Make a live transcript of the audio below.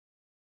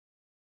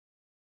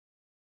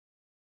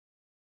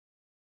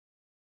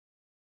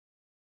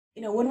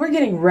When we're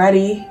getting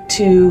ready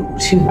to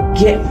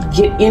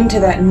get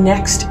into that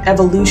next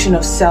evolution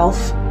of self,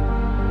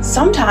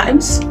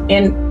 sometimes,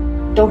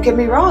 and don't get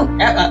me wrong,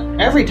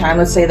 every time,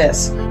 let's say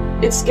this,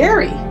 it's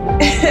scary.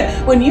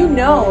 When you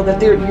know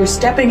that you're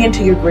stepping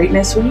into your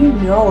greatness, when you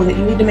know that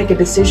you need to make a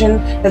decision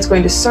that's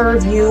going to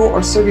serve you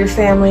or serve your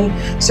family,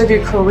 serve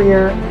your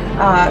career,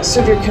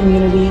 serve your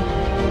community,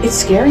 it's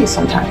scary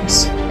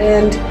sometimes.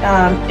 And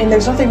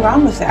there's nothing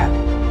wrong with that.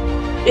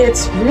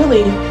 It's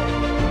really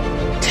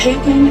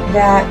taking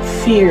that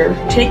fear,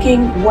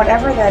 taking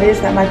whatever that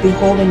is that might be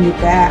holding you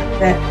back,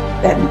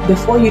 that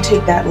before you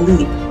take that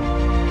leap,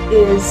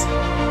 is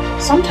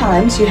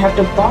sometimes you have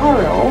to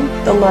borrow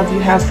the love you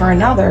have for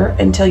another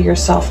until your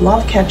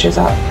self-love catches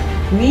up.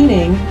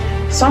 Meaning,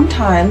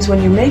 sometimes when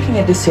you're making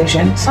a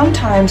decision,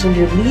 sometimes when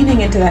you're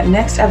leading into that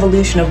next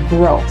evolution of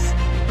growth,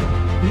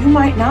 you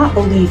might not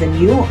believe in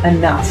you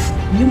enough.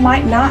 You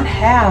might not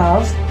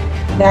have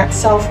that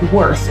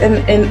self-worth,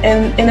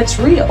 and it's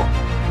real.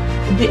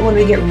 When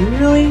we get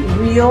really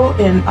real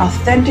and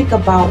authentic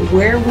about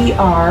where we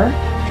are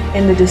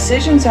and the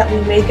decisions that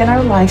we make in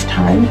our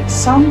lifetime,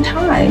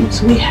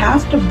 sometimes we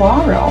have to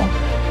borrow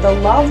the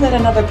love that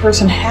another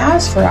person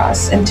has for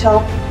us until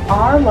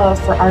our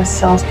love for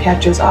ourselves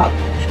catches up,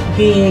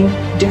 being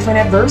different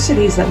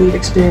adversities that we've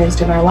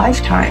experienced in our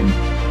lifetime.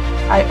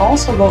 I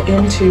also go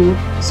into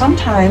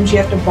sometimes you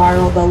have to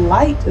borrow the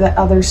light that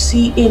others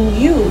see in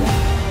you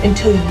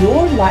until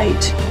your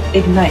light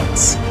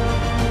ignites.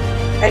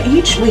 At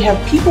each, we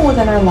have people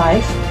within our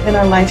life, in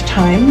our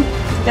lifetime,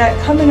 that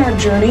come in our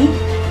journey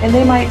and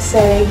they might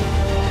say,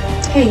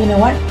 hey, you know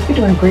what? You're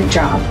doing a great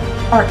job.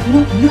 Or,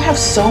 you have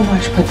so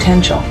much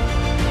potential.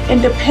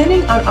 And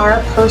depending on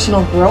our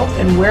personal growth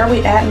and where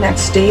we at in that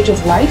stage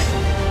of life,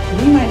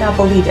 we might not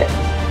believe it.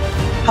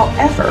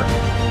 However,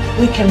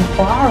 we can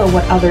borrow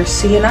what others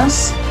see in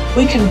us.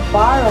 We can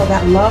borrow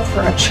that love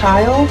for a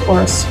child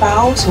or a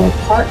spouse or a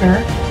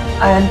partner,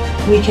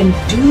 and we can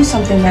do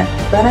something that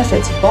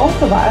benefits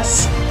both of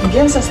us and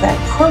gives us that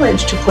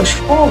courage to push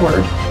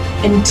forward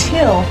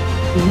until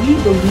we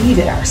believe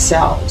it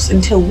ourselves,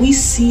 until we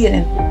see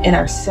it in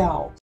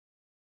ourselves.